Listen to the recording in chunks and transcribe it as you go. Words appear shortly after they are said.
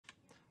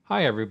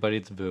Hi everybody,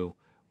 it's Vu.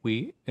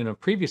 In a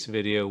previous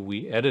video,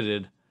 we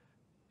edited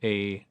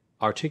a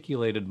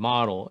articulated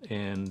model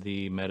in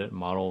the Medit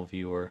model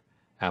viewer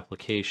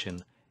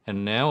application.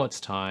 And now it's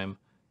time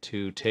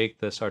to take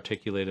this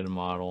articulated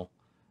model,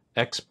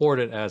 export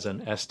it as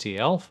an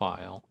STL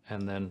file,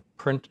 and then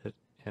print it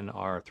in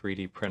our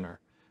 3D printer.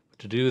 But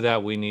to do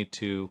that, we need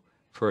to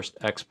first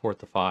export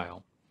the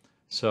file.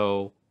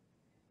 So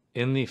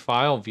in the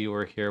file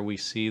viewer here, we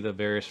see the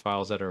various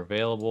files that are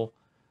available.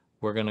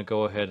 We're going to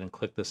go ahead and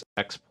click this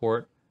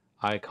export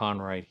icon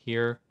right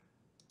here.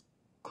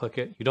 Click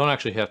it. You don't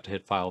actually have to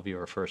hit file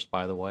viewer first,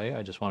 by the way.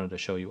 I just wanted to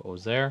show you what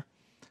was there.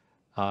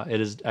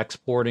 It is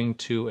exporting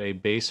to a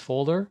base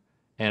folder,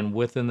 and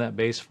within that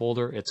base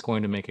folder, it's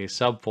going to make a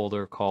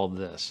subfolder called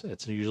this.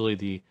 It's usually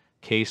the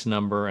case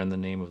number and the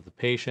name of the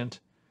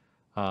patient.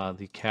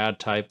 The CAD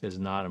type is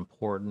not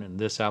important in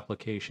this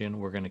application.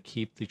 We're going to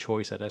keep the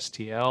choice at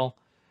STL.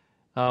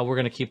 We're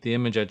going to keep the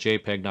image at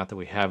JPEG, not that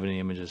we have any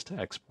images to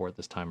export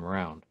this time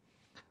around.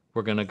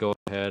 We're going to go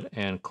ahead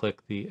and click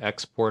the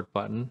export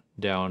button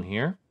down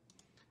here.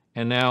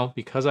 And now,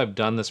 because I've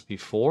done this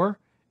before,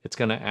 it's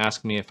going to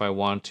ask me if I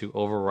want to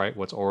overwrite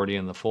what's already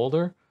in the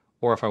folder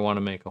or if I want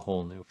to make a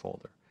whole new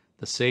folder.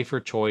 The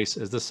safer choice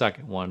is the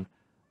second one,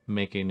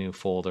 make a new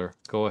folder.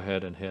 Go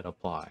ahead and hit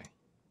apply.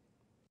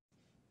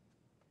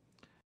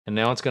 And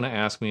now it's going to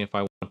ask me if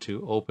I want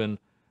to open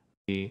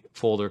the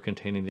folder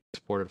containing the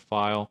exported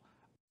file.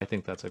 I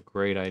think that's a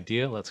great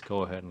idea. Let's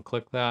go ahead and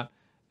click that,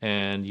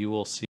 and you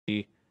will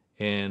see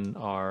in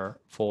our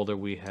folder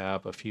we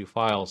have a few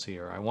files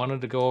here. I wanted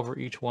to go over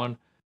each one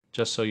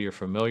just so you're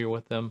familiar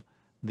with them.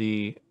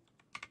 The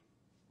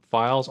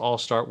files all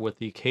start with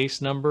the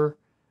case number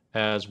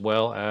as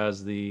well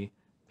as the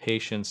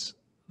patient's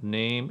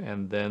name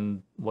and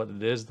then what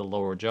it is, the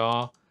lower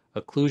jaw.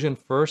 Occlusion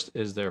first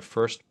is their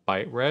first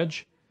byte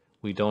reg.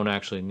 We don't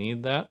actually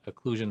need that.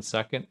 Occlusion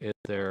second is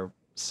their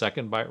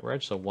second byte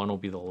reg, so one will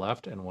be the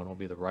left and one will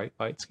be the right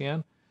byte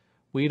scan.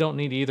 We don't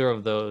need either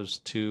of those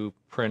to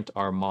print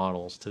our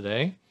models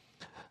today.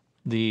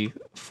 The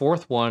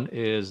fourth one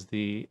is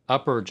the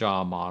upper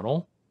jaw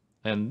model.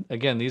 And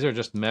again, these are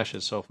just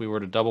meshes. So if we were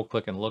to double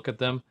click and look at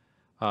them,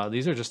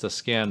 these are just the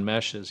scan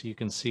meshes. You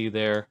can see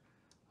there,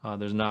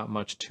 there's not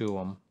much to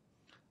them.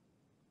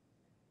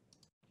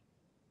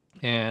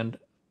 And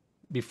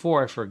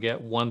before I forget,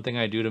 one thing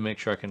I do to make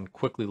sure I can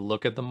quickly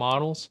look at the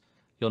models,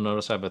 you'll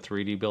notice I have a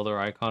 3D builder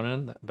icon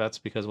in. That's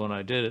because when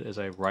I did it is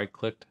I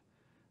right-clicked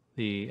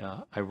the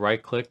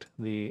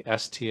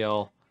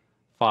STL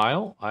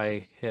file.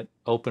 I hit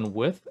open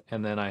with,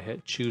 and then I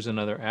hit choose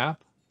another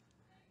app.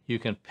 You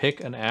can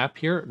pick an app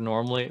here.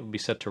 Normally it would be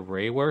set to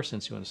Rayware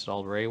since you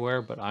installed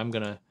Rayware, but I'm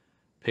going to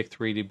pick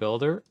 3D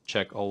builder,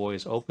 check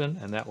always open,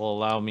 and that will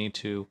allow me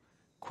to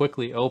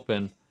quickly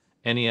open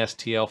any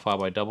STL file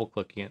by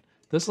double-clicking it.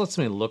 This lets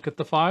me look at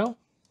the file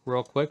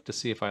real quick to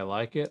see if I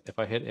like it. If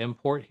I hit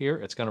import here,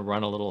 it's going to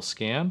run a little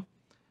scan,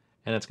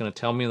 and it's going to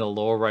tell me in the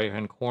lower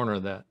right-hand corner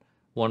that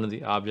one of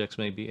the objects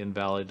may be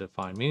invalid to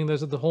find, meaning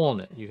there's a hole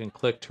in it. You can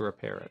click to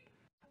repair it.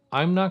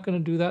 I'm not going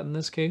to do that in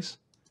this case.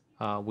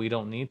 We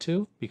don't need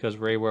to because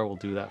Rayware will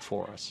do that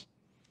for us.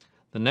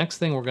 The next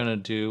thing we're going to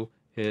do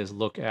is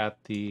look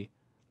at the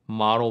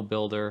model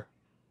builder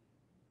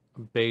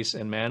base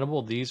and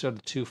mandible. These are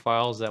the two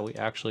files that we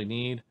actually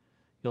need.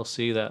 You'll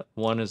see that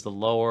one is the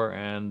lower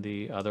and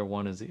the other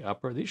one is the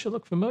upper. These should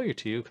look familiar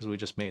to you because we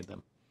just made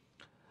them.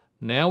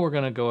 Now we're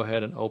going to go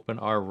ahead and open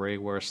our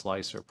Rayware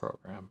slicer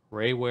program.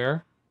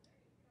 Rayware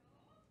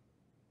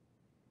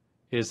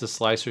is the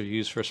slicer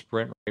used for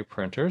Sprintray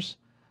printers.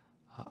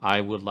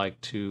 I would like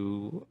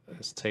to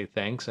say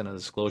thanks and a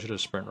disclosure to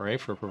Sprintray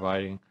for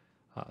providing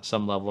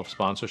some level of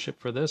sponsorship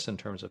for this in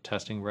terms of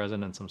testing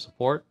resin and some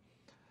support.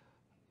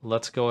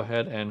 Let's go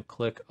ahead and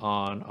click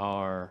on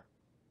our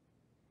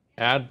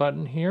add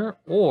button here,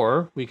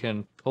 or we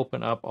can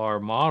open up our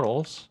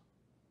models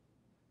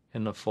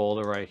in the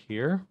folder right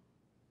here.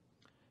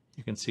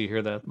 You can see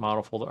here that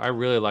model folder. I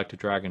really like to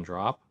drag and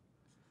drop.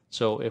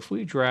 So if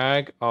we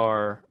drag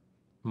our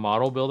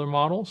model builder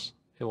models,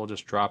 it will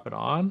just drop it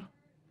on.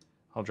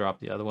 I'll drop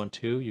the other one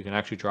too. You can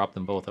actually drop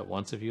them both at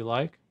once if you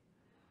like.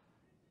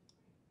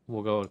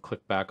 We'll go and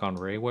click back on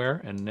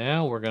Rayware, and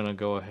now we're going to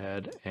go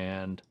ahead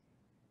and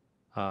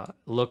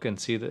look and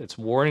see that it's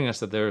warning us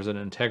that there's an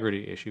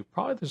integrity issue.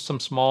 Probably there's some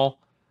small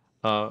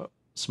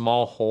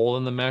hole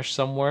in the mesh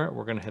somewhere.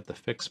 We're going to hit the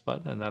fix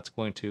button, and that's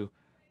going to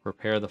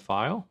repair the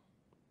file.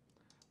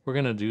 We're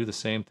going to do the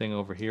same thing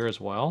over here as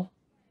well.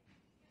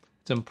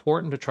 It's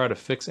important to try to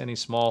fix any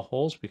small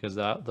holes because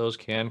those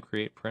can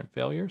create print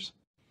failures.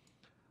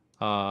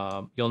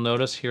 You'll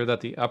notice here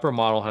that the upper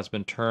model has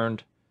been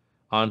turned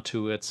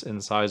onto its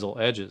incisal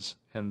edges,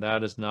 and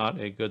that is not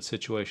a good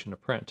situation to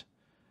print.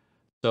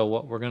 So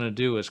what we're going to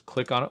do is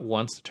click on it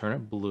once to turn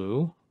it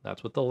blue.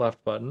 That's with the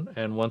left button.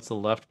 And once the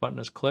left button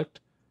is clicked,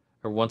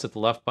 or once the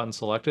left button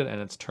selected and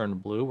it's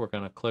turned blue, we're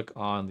going to click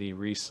on the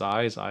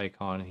Resize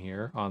icon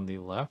here on the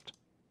left.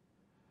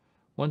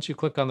 Once you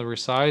click on the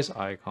Resize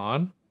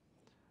icon,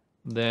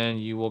 then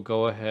you will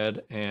go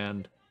ahead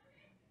and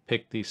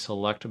pick the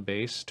Select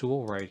Base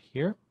tool right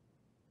here.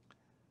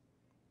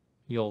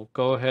 You'll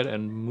go ahead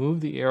and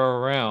move the arrow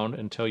around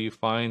until you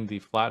find the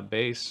flat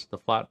base, the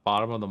flat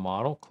bottom of the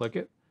model. Click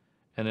it,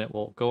 and it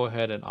will go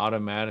ahead and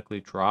automatically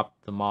drop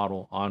the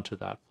model onto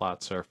that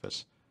flat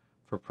surface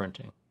for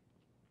printing.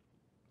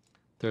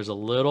 There's a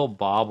little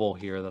bobble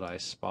here that I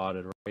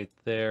spotted right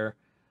there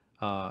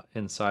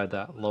inside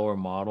that lower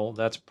model.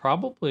 That's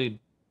probably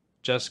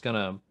just going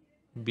to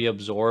be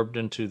absorbed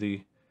into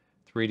the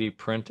 3D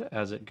print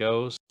as it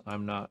goes.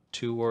 I'm not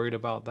too worried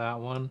about that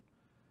one.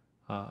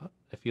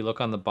 If you look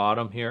on the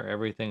bottom here,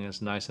 everything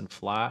is nice and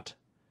flat.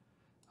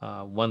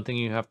 One thing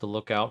you have to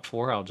look out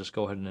for, I'll just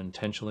go ahead and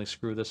intentionally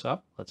screw this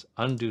up. Let's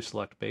undo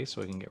Select Base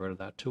so we can get rid of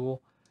that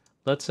tool.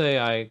 Let's say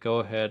I go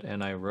ahead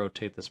and I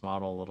rotate this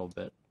model a little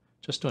bit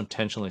just to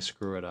intentionally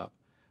screw it up.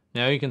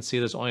 Now you can see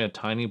there's only a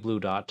tiny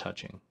blue dot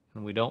touching,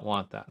 and we don't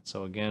want that.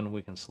 So again,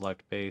 we can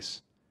select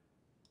Base,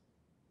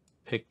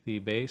 pick the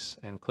base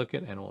and click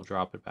it, and we'll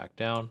drop it back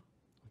down.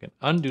 We can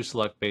undo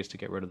Select Base to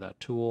get rid of that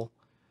tool.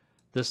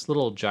 This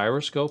little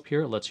gyroscope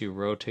here lets you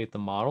rotate the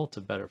model to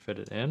better fit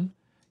it in.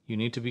 You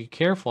need to be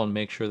careful and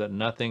make sure that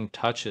nothing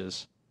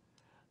touches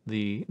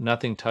the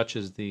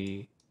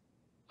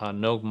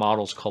no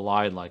models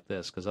collide like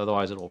this, because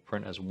otherwise it will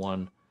print as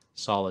one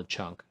solid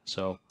chunk.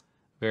 So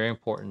very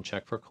important,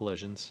 check for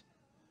collisions.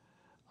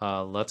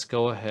 Let's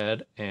go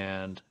ahead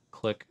and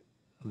click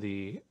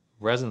the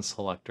resin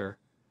selector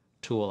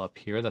tool up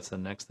here. That's the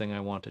next thing I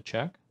want to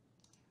check.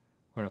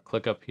 We're going to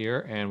click up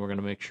here and we're going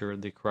to make sure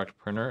the correct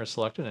printer is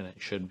selected, and it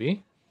should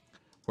be.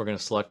 We're going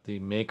to select the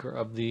maker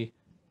of the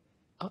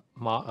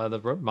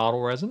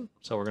model resin.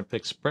 So we're going to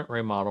pick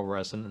Sprintray model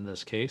resin in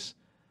this case.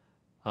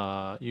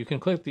 You can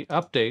click the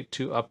update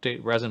to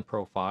update resin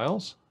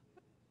profiles.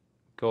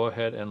 Go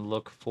ahead and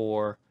look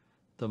for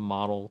the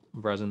model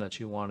resin that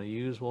you want to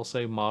use. We'll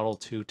say model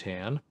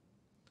 2tan.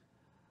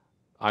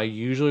 I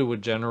usually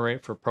would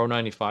generate for Pro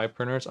 95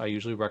 printers, I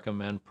usually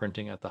recommend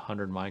printing at the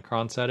 100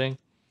 micron setting.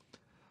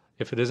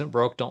 If it isn't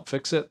broke, don't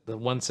fix it. The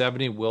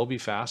 170 will be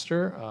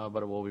faster,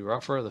 but it will be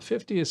rougher. The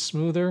 50 is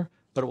smoother,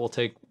 but it will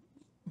take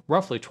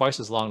roughly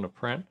twice as long to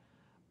print.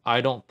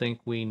 I don't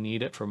think we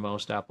need it for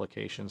most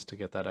applications to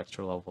get that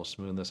extra level of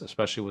smoothness,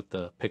 especially with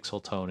the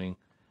pixel toning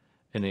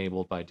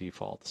enabled by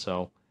default.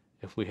 So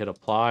if we hit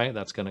apply,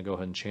 that's going to go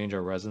ahead and change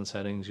our resin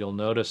settings. You'll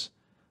notice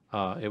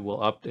it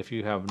will if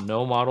you have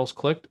no models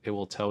clicked, it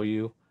will tell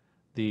you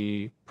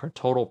the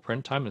total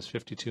print time is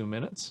 52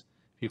 minutes.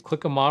 If you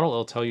click a model,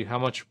 it'll tell you how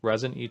much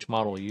resin each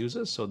model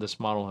uses. So this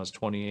model has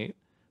 28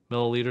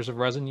 milliliters of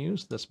resin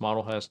used. This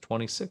model has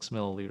 26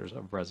 milliliters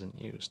of resin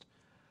used.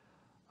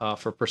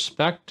 For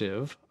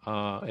perspective,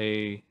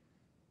 a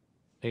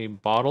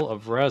bottle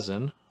of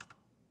resin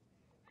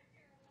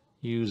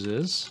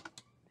uses,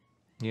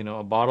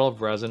 a bottle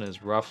of resin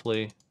is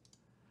roughly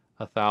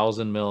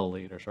 1,000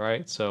 milliliters,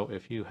 right? So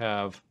if you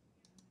have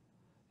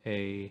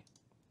a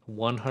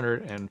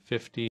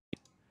 $150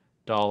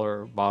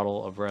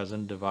 bottle of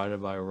resin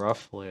divided by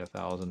roughly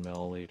 1,000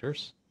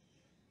 milliliters,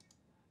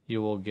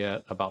 you will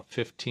get about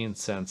 15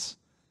 cents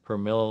per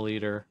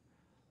milliliter.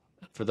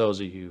 For those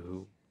of you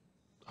who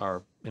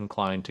are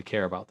inclined to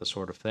care about this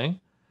sort of thing,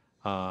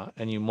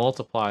 and you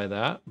multiply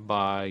that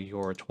by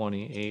your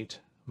 28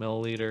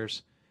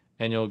 milliliters,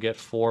 and you'll get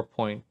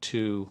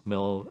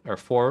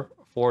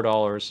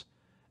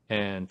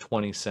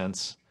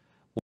 $4.20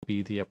 will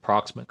be the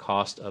approximate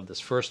cost of this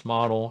first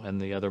model, and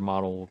the other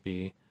model will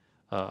be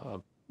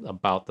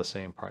about the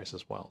same price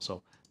as well.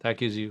 So that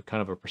gives you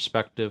kind of a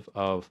perspective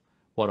of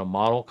what a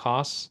model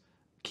costs.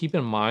 Keep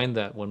in mind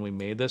that when we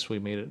made this, we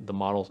made the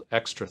model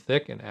extra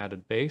thick and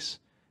added base,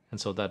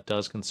 and so that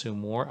does consume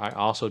more. I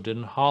also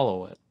didn't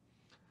hollow it.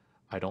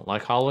 I don't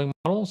like hollowing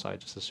models. I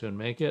just as soon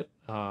make it.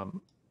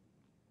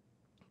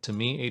 To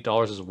me,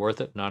 $8 is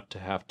worth it not to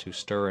have to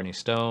stir any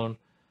stone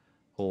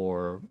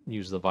or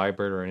use the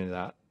vibrator or any of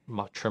that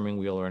trimming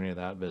wheel or any of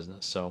that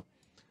business. So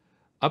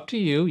up to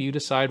you. You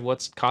decide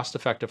what's cost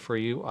effective for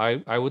you.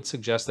 I would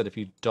suggest that if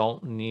you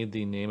don't need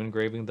the name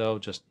engraving though,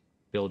 just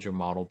build your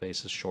model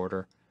bases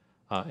shorter.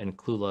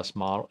 Include less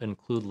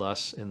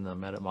in the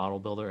Medit model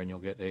builder, and you'll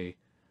get a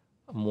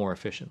more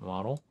efficient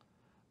model.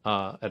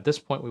 At this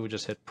point, we would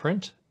just hit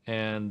print,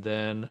 and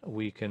then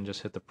we can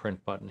just hit the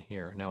print button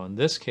here. Now in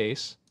this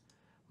case,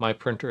 my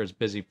printer is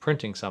busy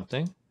printing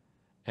something,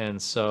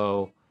 and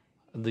so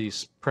the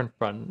print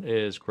button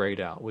is grayed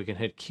out. We can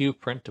hit Q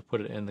print to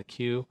put it in the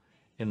queue.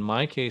 In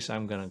my case,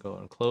 I'm going to go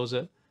and close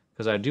it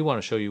because I do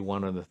want to show you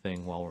one other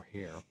thing while we're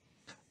here.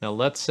 Now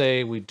let's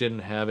say we didn't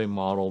have a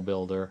model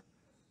builder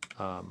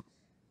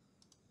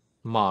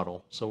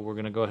model. So we're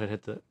going to go ahead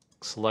and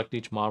select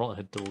each model and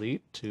hit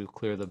delete to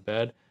clear the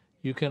bed.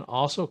 You can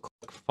also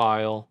click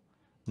File,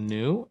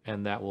 New,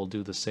 and that will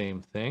do the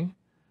same thing.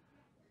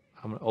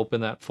 I'm going to open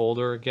that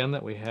folder again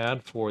that we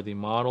had for the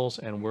models,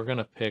 and we're going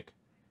to pick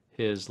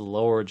his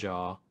lower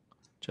jaw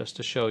just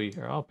to show you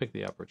here. I'll pick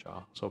the upper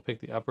jaw. So pick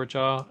the upper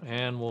jaw,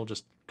 and we'll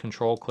just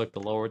control click the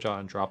lower jaw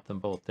and drop them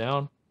both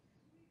down.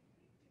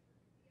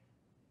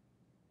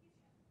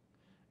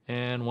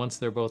 And once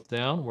they're both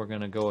down, we're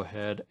going to go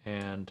ahead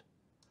and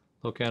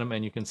look at them.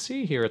 And you can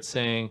see here it's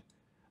saying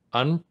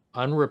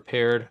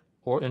unrepaired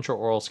or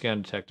intraoral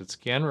scan detected.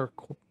 Scan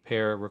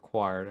repair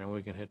required. And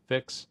we can hit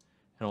fix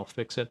and it'll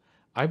fix it.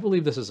 I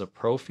believe this is a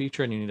pro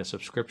feature and you need a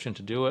subscription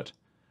to do it.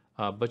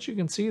 But you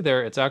can see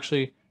there it's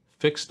actually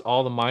fixed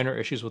all the minor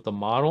issues with the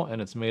model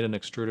and it's made an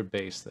extruded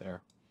base there.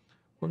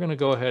 We're going to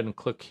go ahead and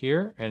click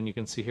here, and you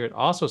can see here it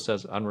also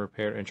says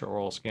unrepaired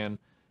intraoral scan.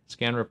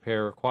 Scan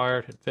repair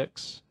required, hit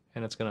fix,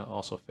 and it's going to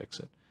also fix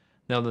it.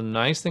 Now the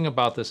nice thing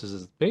about this is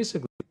it's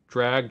basically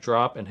drag,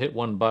 drop, and hit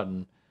one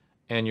button,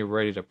 and you're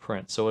ready to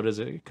print. So it is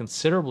a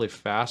considerably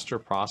faster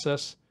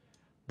process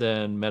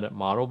than Medit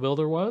Model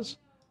Builder was.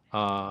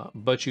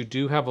 But you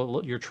do have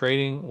what you're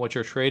trading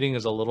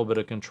is a little bit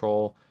of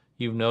control.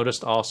 You've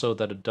noticed also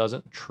that it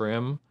doesn't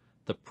trim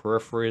the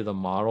periphery of the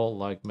model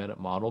like Medit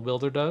Model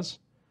Builder does.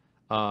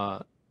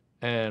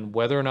 And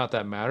whether or not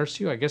that matters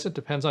to you, I guess it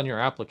depends on your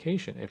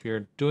application. If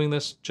you're doing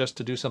this just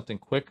to do something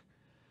quick,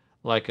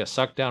 like a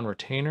suck down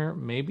retainer,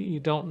 maybe you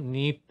don't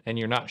need, and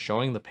you're not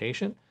showing the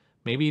patient,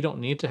 maybe you don't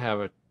need to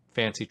have a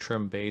fancy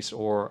trim base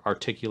or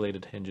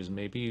articulated hinges.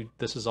 Maybe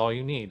this is all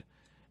you need.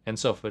 And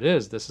so if it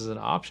is, this is an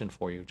option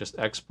for you. Just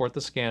export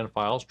the scan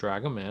files,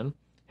 drag them in,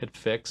 hit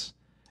fix,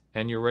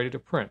 and you're ready to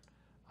print.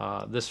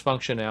 This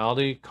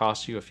functionality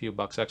costs you a few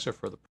bucks extra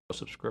for the Pro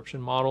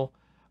subscription model.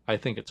 I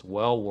think it's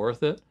well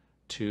worth it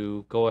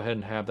to go ahead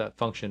and have that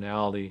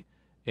functionality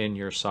in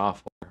your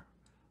software.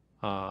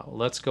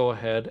 Let's go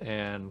ahead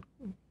and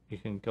you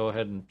can go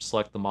ahead and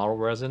select the model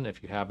resin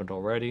if you haven't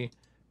already.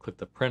 Click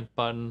the print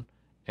button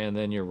and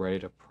then you're ready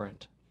to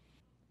print.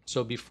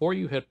 So before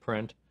you hit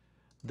print,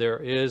 there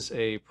is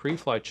a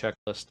pre-flight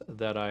checklist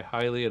that I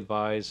highly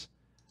advise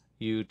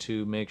you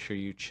to make sure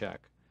you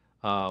check.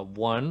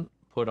 1,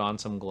 put on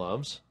some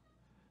gloves.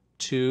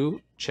 2,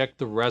 check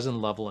the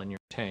resin level in your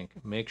tank.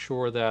 Make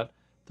sure that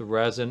the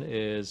resin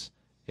is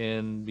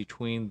in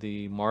between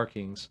the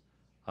markings,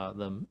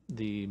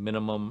 the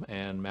minimum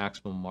and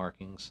maximum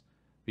markings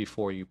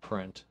before you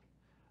print.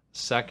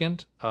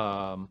 Second,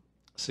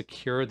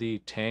 secure the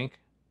tank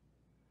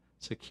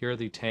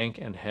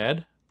and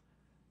head,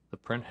 the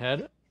print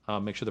head.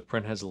 Make sure the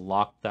print has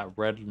locked, that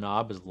red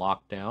knob is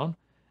locked down.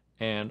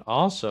 And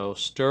also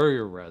stir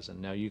your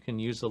resin. Now you can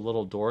use the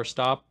little door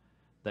stop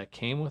that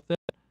came with it.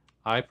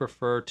 I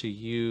prefer to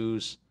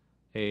use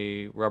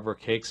a rubber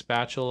cake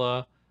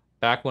spatula.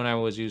 Back when I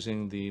was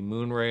using the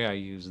Moonray, I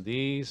used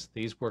these.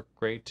 These work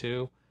great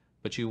too.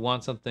 But you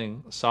want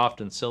something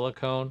soft and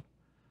silicone.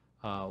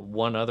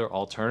 One other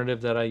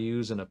alternative that I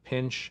use in a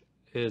pinch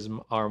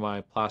are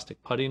my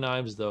plastic putty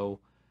knives, though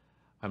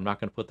I'm not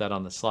going to put that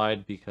on the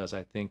slide because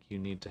I think you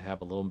need to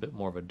have a little bit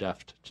more of a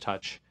deft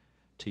touch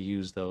to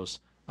use those.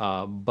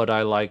 But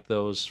I like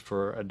those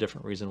for a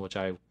different reason, which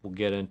I will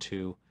get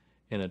into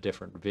in a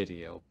different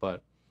video.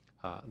 But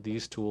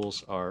these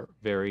tools are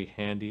very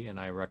handy and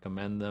I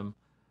recommend them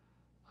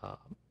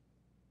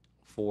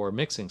for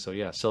mixing. So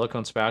yeah,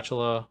 silicone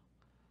spatula,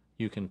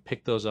 you can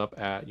pick those up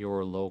at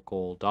your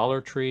local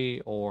Dollar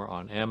Tree or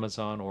on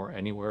Amazon or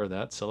anywhere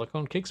that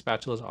silicone cake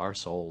spatulas are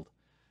sold.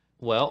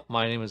 Well,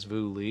 my name is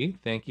Vu Lee.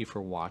 Thank you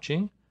for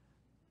watching,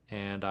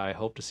 and I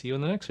hope to see you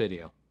in the next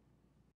video.